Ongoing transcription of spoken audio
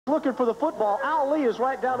looking for the football. Al Lee is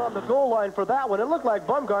right down on the goal line for that one. It looked like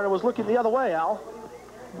Bumgarner was looking the other way, Al.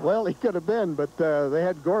 Well, he could have been, but they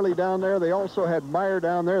had Gorley down there. They also had Meyer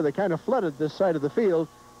down there. They kind of flooded this side of the field,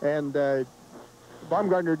 and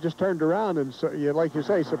Bumgarner just turned around and, so, like you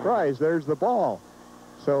say, surprise, there's the ball.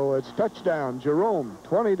 So it's touchdown, Jerome,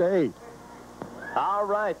 20-8. All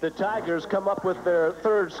right, the Tigers come up with their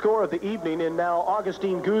third score of the evening, and now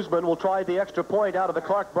Augustine Guzman will try the extra point out of the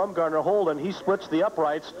Clark Bumgarner hold, and he splits the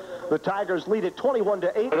uprights. The Tigers lead it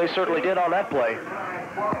 21-8. They certainly did on that play.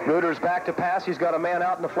 Reuter's back to pass. He's got a man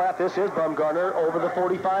out in the flat. This is Bumgarner over the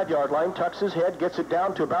 45-yard line. Tucks his head, gets it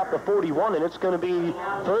down to about the 41, and it's going to be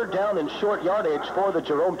third down and short yardage for the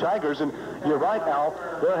Jerome Tigers. And you're right, Al.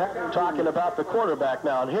 They're talking about the quarterback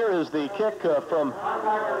now. And here is the kick from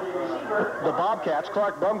the Bobcats.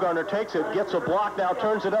 Clark Bumgarner takes it, gets a block now,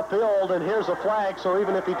 turns it upfield, and here's a flag. So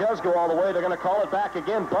even if he does go all the way, they're going to call it back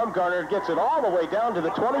again. Bumgarner gets it all the way down to the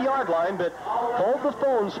 20-yard line, but hold the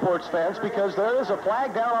phone, sports fans, because there is a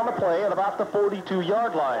flag down on the play at about the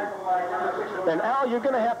 42-yard line. And Al, you're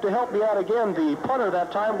going to have to help me out again. The punter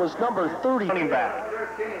that time was number 30. Running back.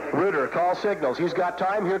 Reuter calls signals. He's got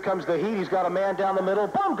time. Here comes the heat. He's got a man down the middle.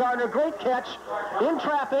 Bumgarner, great catch in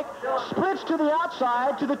traffic. Splits to the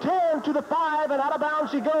outside, to the 10, to the 5, and out of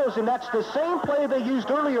bounds he goes. And that's the same play they used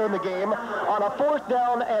earlier in the game on a 4th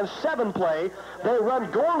down and 7 play. They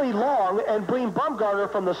run Gorley long and bring Bumgarner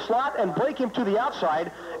from the slot and break him to the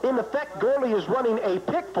outside. In effect, Gorley is running a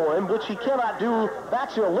pick for him, which he cannot do.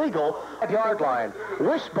 That's illegal. Yard line.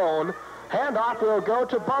 Wishbone. Handoff will go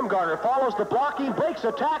to Bumgarner. Follows the blocking, breaks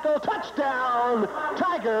a tackle. Touchdown,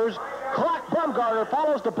 Tigers. Clark Bumgarner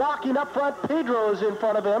follows the blocking up front. Pedro is in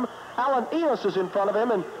front of him. Alan Enos is in front of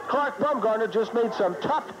him, and Clark Bumgarner just made some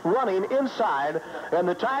tough running inside, and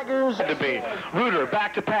the Tigers had to be. Reuter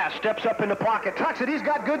back to pass, steps up in the pocket, tucks it. He's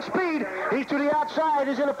got good speed. He's to the outside.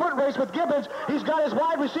 He's in a foot race with Gibbons. He's got his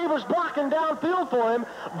wide receivers blocking downfield for him.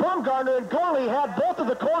 Bumgarner and Gorley had both of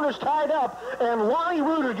the corners tied up, and Lonnie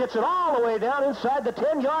Reuter gets it all the way down inside the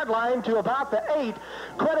 10-yard line to about the 8.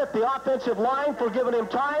 Credit the offensive line for giving him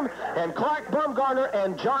time, and Clark Bumgarner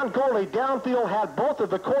and John Gorley downfield had both of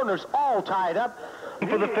the corners all tied up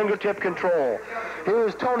for the fingertip control.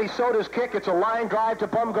 Here's Tony Soda's kick. It's a line drive to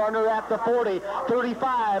Bumgarner at the 40,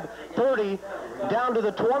 35, 30, down to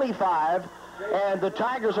the 25. And the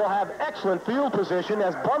Tigers will have excellent field position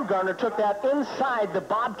as Bumgarner took that inside the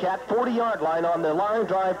Bobcat 40-yard line on the line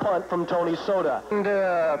drive punt from Tony Soda. And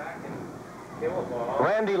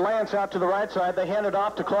Randy Lance out to the right side. They hand it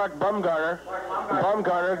off to Clark Bumgarner.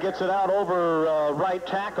 Bumgarner gets it out over right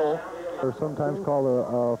tackle. They're sometimes called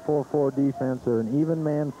a 4-4 defense or an even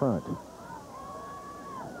man front.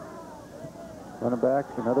 Running back,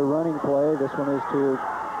 another running play. This one is to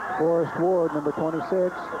Forrest Ward, number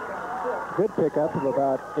 26. Good pickup of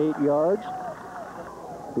about 8 yards.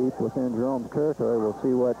 Deep within Jerome's territory. We'll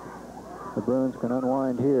see what the Bruins can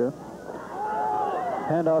unwind here.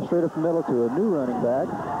 Handoff straight up the middle to a new running back.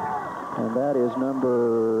 And that is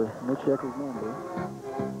number, let me check his number.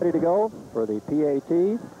 Ready to go for the PAT.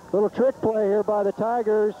 Little trick play here by the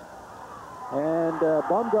Tigers. And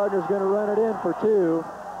Bumgarner's going to run it in for 2.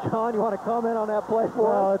 John, you want to comment on that play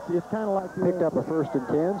for us? Well, it's kind of like... Picked up a 1st and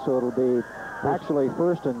 10, so it'll be actually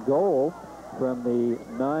 1st and goal from the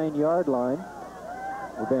 9-yard line.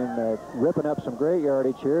 We've been ripping up some great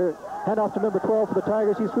yardage here. Hand off to number 12 for the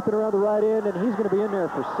Tigers. He's sweeping around the right end, and he's going to be in there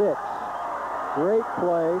for 6. Great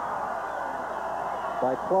play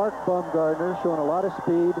by Clark Bumgarner, showing a lot of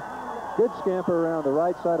speed. Good scamper around the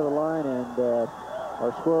right side of the line, and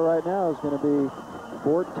our score right now is going to be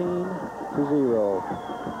 14-0.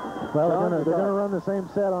 Well, they're going to run the same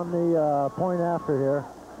set on the point after here.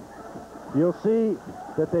 You'll see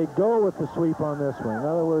that they go with the sweep on this one. In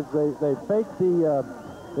other words, they faked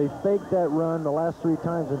that run the last 3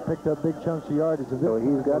 times and picked up big chunks of yardage. So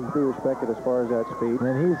he's got to be respected as far as that speed.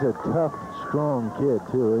 And he's a tough, strong kid,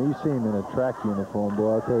 too. And you see him in a track uniform,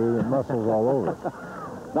 boy. I'll tell you, the muscles all over.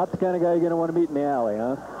 Not the kind of guy you're going to want to meet in the alley,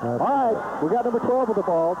 huh? All right, we got number 12 with the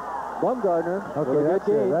ball. Bumgarner.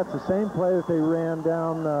 Okay, that's the same play that they ran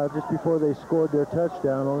down just before they scored their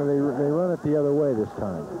touchdown, only they run it the other way this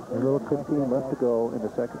time. A little 15 left to go in the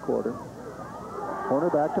second quarter. Corner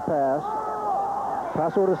back to pass.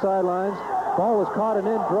 Pass over to the sidelines. Ball was caught and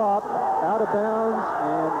then dropped out of bounds,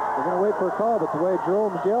 and they're going to wait for a call, but the way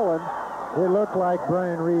Jerome's yelling, it looked like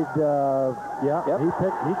Brian Reed,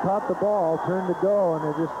 he caught the ball, turned to go, and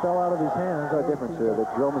it just fell out of his hands. There's a difference here, that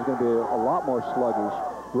Jerome is going to be a lot more sluggish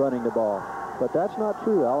running the ball. But that's not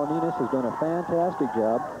true. Alan Enos has done a fantastic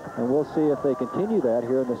job, and we'll see if they continue that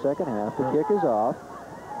here in the second half. The kick is off.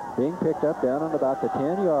 being picked up down on about the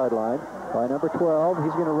 10-yard line by number 12.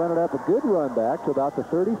 He's going to run it up a good run back to about the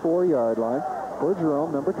 34-yard line. For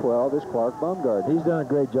Jerome, number 12 is Clark Baumgartner. He's done a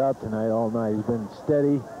great job tonight all night. He's been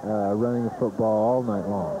steady running the football all night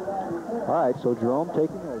long. All right, so Jerome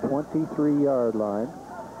taking a 23-yard line.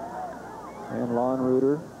 And Lon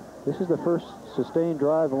Reuter, this is the first sustained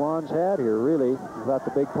drive Lon's had here, really, without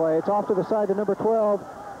the big play. It's off to the side to number 12.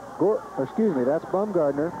 That's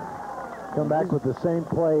Baumgartner. Come back with the same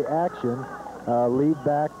play action. Lead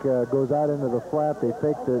back goes out into the flat. They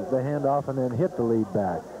fake the handoff and then hit the lead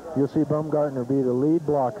back. You'll see Baumgartner be the lead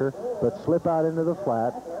blocker, but slip out into the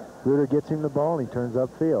flat. Reuter gets him the ball, and he turns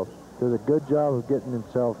upfield. Does a good job of getting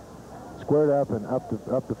himself squared up and up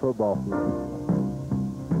the football field.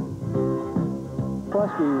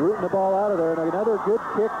 McCluskey rooting the ball out of there, and another good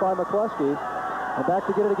kick by McCluskey. And back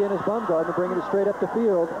to get it again is Baumgartner, bringing it straight up the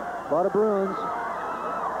field. A lot of Bruins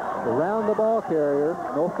around the ball carrier.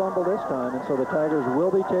 No fumble this time, and so the Tigers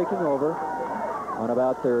will be taking over on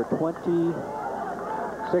about their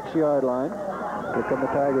 26-yard line. Here come the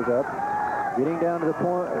Tigers up. Getting down to the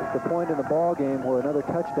point in the ball game where another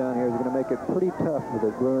touchdown here is going to make it pretty tough for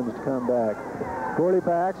the Bruins to come back. Corley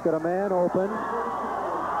back's got a man open.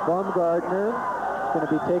 Baumgartner is going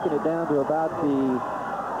to be taking it down to about the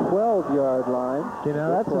 12-yard line. Okay, now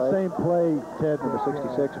that's the same play, Ted. Number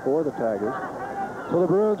 66 for the Tigers. So the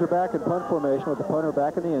Bruins are back in punt formation with the punter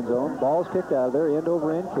back in the end zone. Ball's kicked out of there,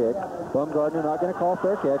 end-over-end kick. Baumgartner not going to call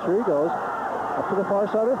fair catch. Here he goes. Up to the far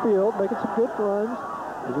side of the field, making some good runs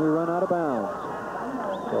as we run out of bounds.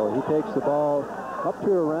 So he takes the ball up to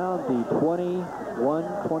around the 21,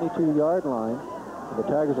 22-yard line. And the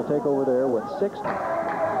Tigers will take over there with 6.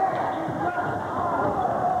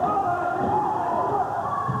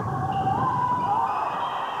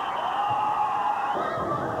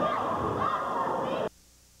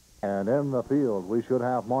 And in the field, we should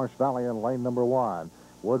have Marsh Valley in lane number 1.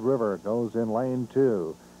 Wood River goes in lane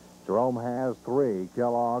 2. Jerome has 3,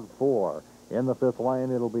 Kellogg 4. In the 5th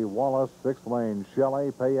lane, it'll be Wallace, 6th lane,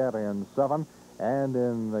 Shelley, Payette in 7. And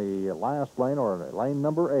in the last lane, or lane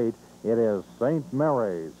number 8, it is St.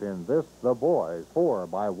 Mary's in this, the boys, 4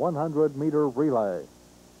 by 100-meter relay.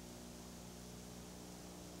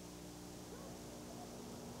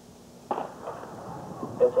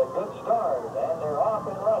 It's a good start, and they're off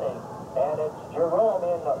and running. And it's Jerome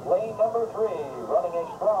in lane number 3, running a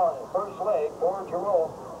strong first leg for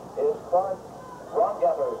Jerome is Clark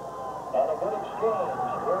Baumgartner. And a good exchange.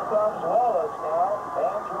 Here comes Wallace now,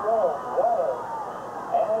 and Jerome. Wallace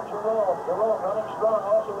and Jerome. Jerome running strong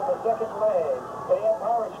also in the second leg. Fayette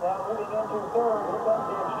Pirates now moving into third. Here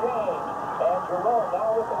comes the exchange. And Jerome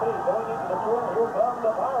now with the lead going into the turn. Here come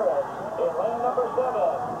the Pirates in lane number 7.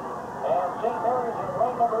 And St. Mary's in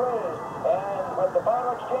lane number 8. And with the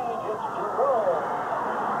final exchange, it's Jerome.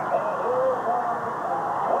 And here comes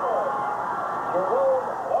Wallace. Jerome,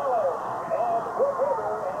 Wallace, and Wood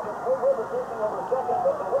River. And it's Wood River taking over second,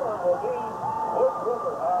 but the winner will be Wood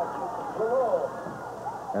River, Jerome.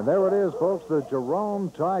 And there it is, folks. The Jerome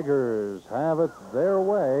Tigers have it their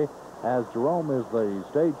way as Jerome is the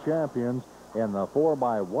state champions in the 4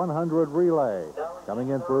 by 100 relay. Coming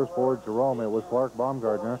in first for Jerome, it was Clark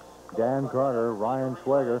Baumgartner, Dan Carter, Ryan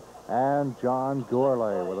Schwager, and John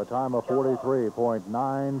Gorley with a time of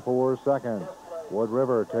 43.94 seconds. Wood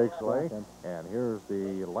River takes away, and here's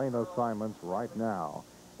the lane assignments right now.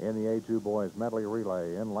 In the A2 boys medley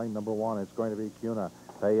relay, in lane number 1, it's going to be Cuna.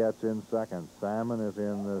 Payette's in second. Salmon is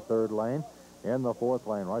in the 3rd lane. In the 4th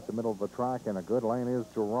lane, right the middle of the track, in a good lane is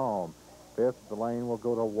Jerome. 5th lane will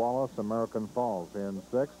go to Wallace. American Falls in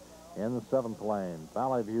 6th. In the 7th lane,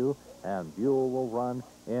 Valley View, and Buell will run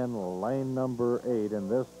in lane number 8 in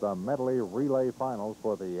this, the medley relay finals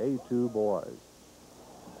for the A2 boys.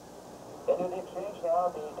 Into the exchange now,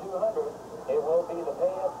 the 200. It will be the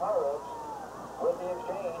Payette Pirates with the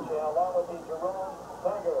exchange along with the Jerome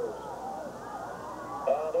Tigers.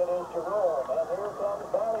 And it is Jerome, and here comes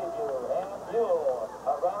Valley View and Buell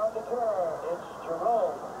around the turn. It's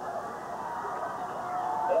Jerome.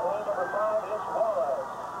 In lane number 5 is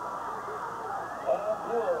Wallace. And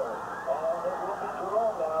Buell. And it will be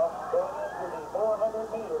Jerome now going into the 400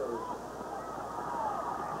 meters.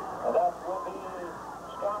 And that will be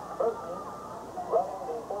Scott Burton running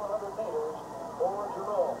the 400 meters for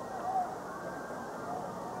Jerome.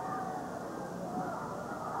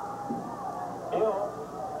 Buell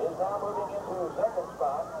is now moving into second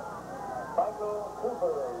spot. Michael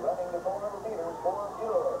Cooper running the 400 meters for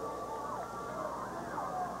Buell.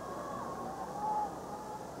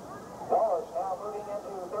 Wallace now moving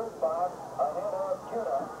into third spot ahead of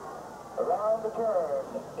Cuna. Around the turn,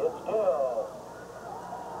 it's still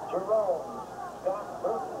Jerome, Scott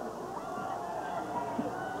Burton,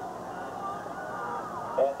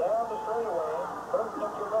 down the straightaway. First to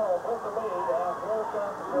Jerome with the lead, and here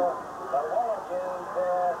comes Wallace's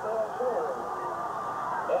Phil Seward.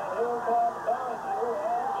 And here comes Donahue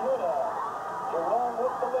and Judah. Jerome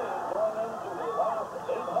with the lead going into the last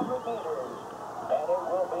 800 meters. And it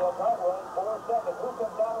will be a tight one for second. Who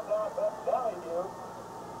comes out of that? That's Donahue.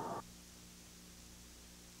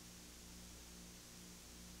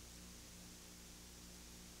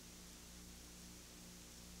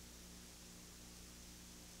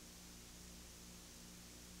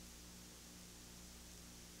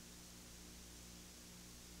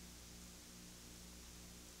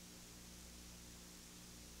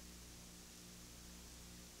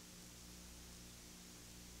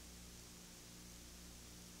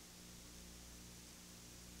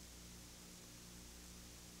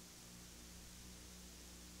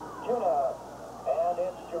 Judah, and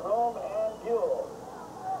it's Jerome and Buell.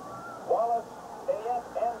 Wallace, Fayette,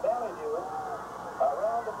 and Donahue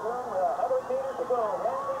around the turn with 100 meters to go.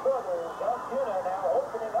 Randy Brothers of Judah now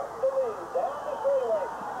opening up the lead down the straightaway.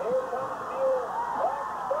 Here comes Buell. Black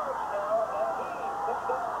starts now, and he picks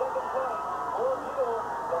up second place for Buell,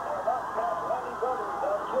 but they're not past Randy Brothers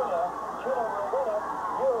of Judah. Judah will win it.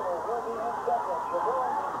 Buell will be in second.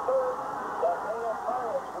 Jerome in third. The Fayette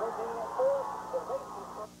Pirates will be in fourth. The race is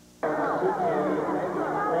for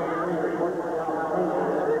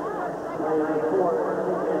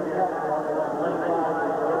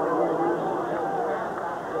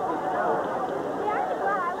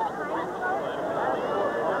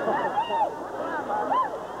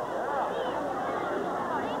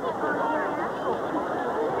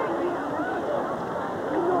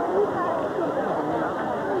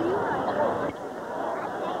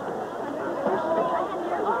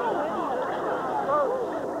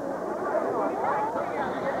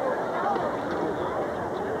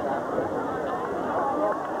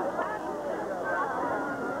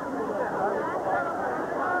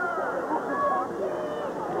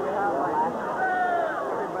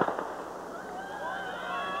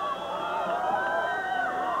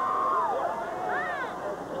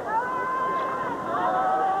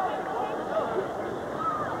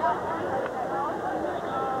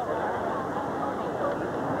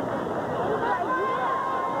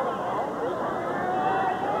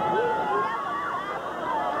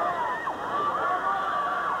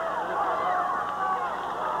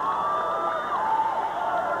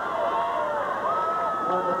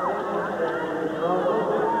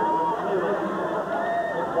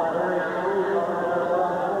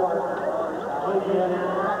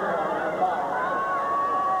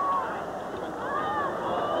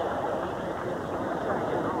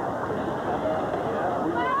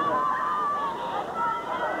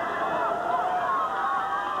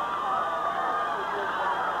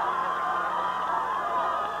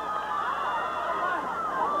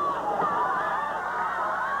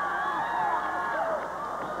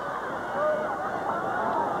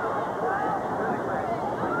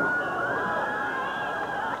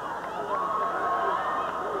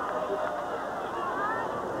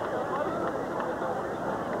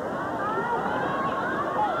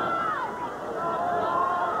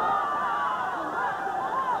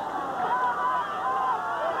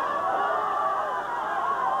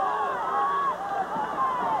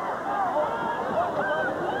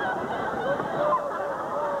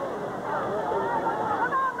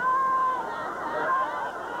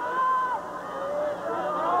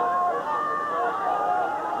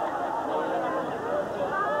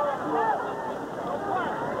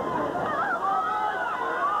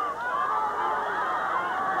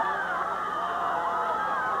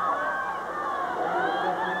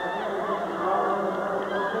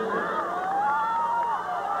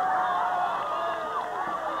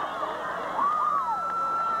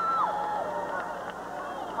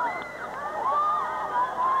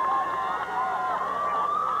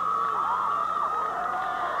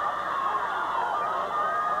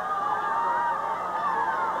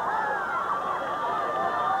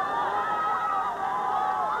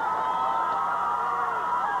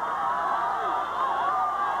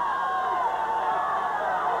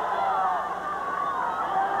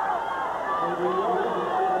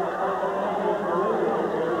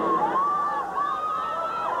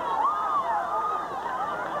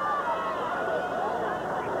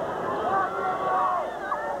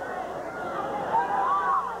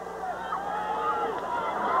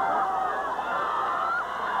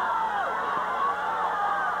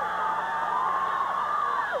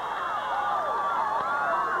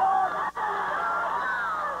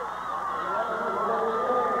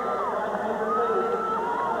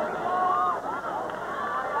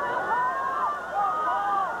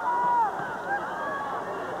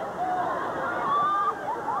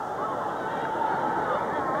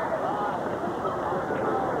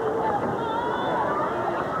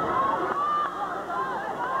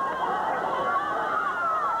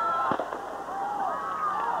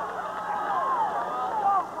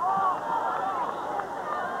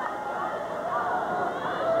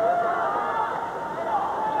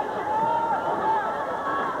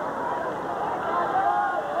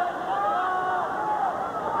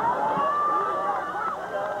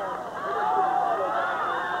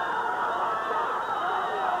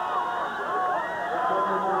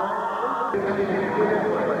We can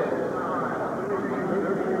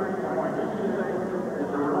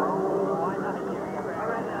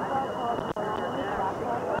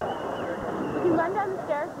run down the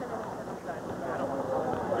stairs in a minute.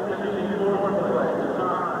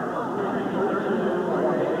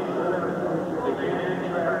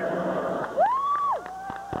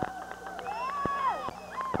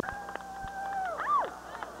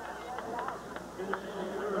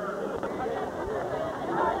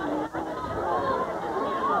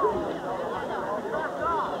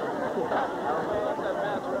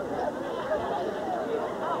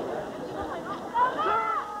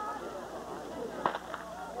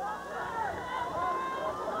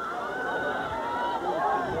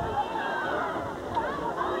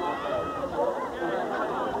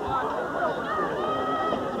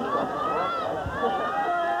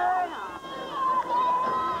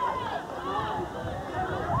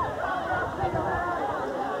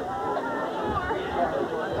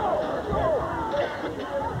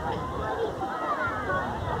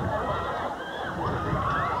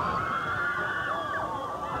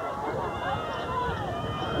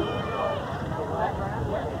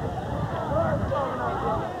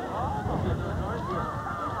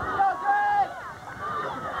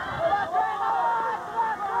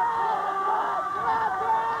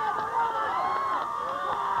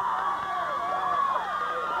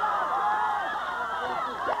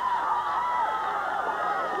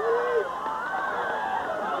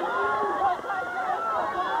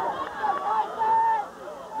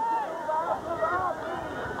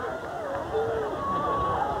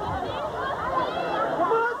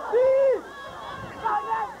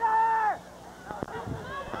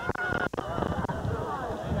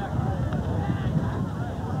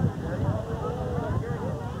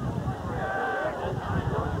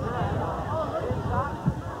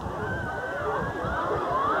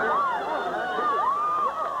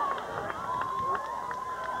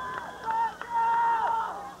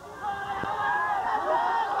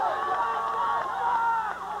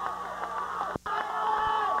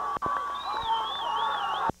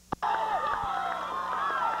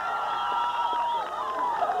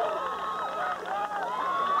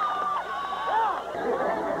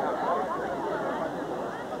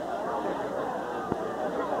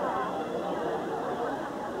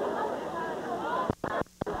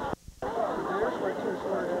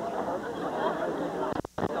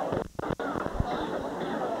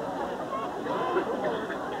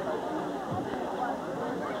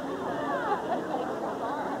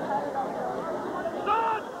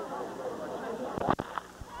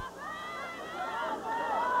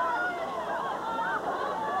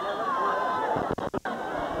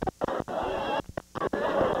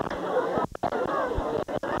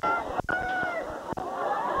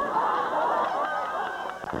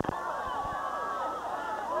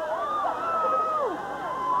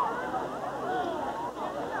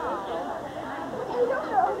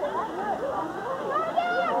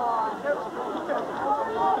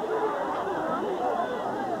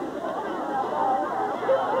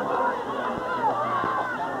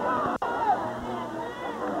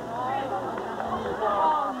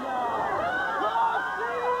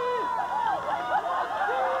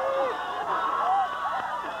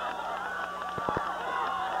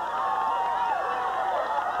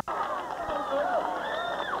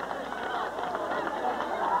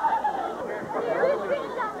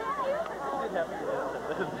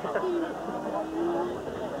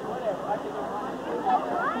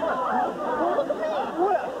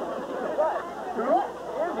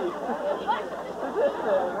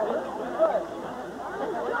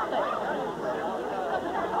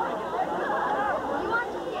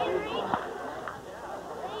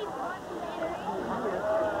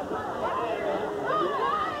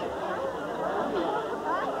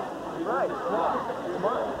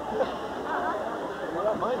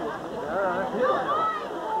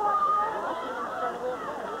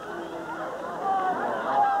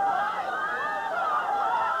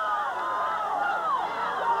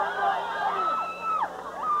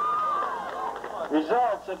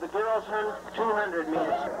 Results of the girls' 200 meters.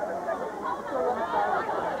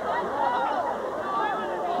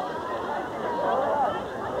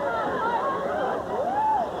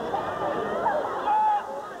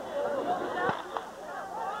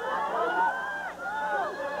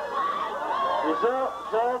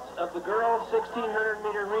 Results of the girls'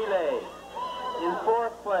 1600-meter relay. In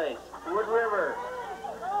fourth place, Wood River.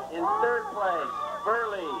 In third place,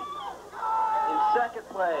 Burley. In second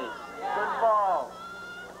place, Good Falls.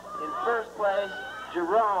 In first place,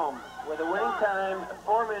 Jerome, with a winning time of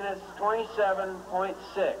 4 minutes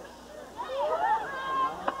 27.6.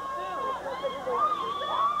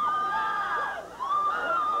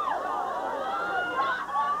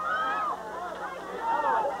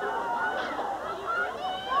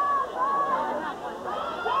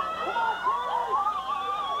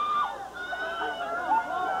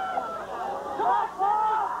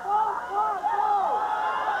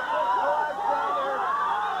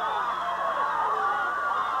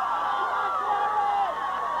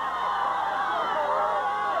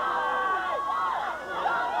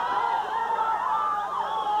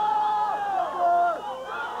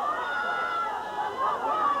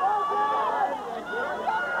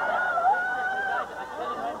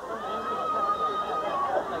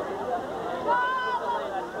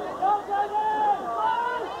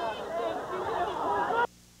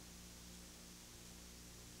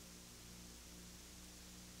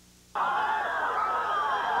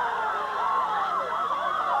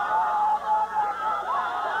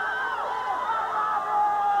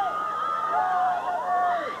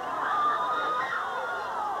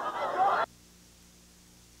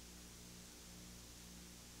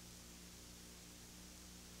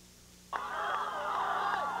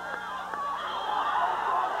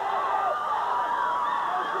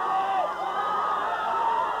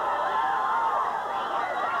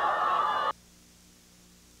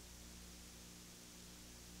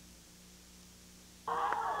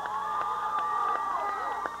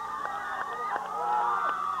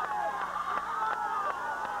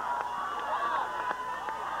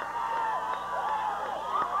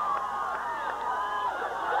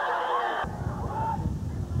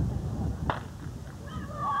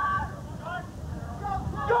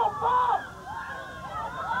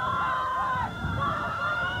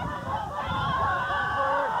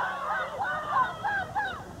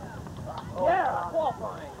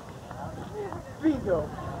 Bingo.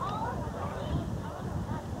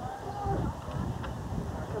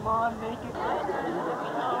 Come on, make it.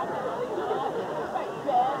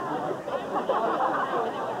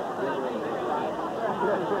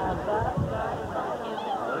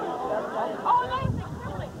 Oh, nice.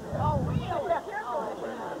 Oh, real.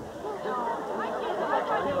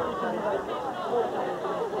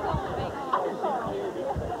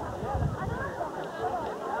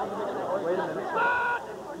 Wait a minute.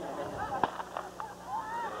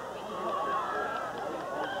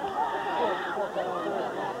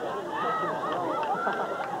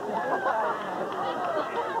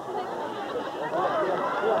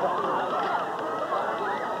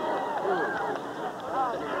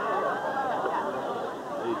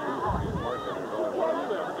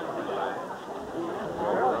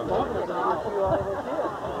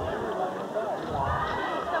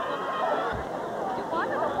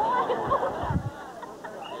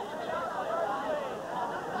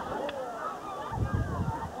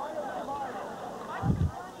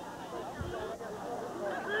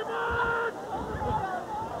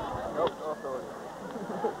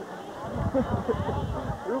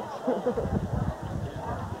 Oops.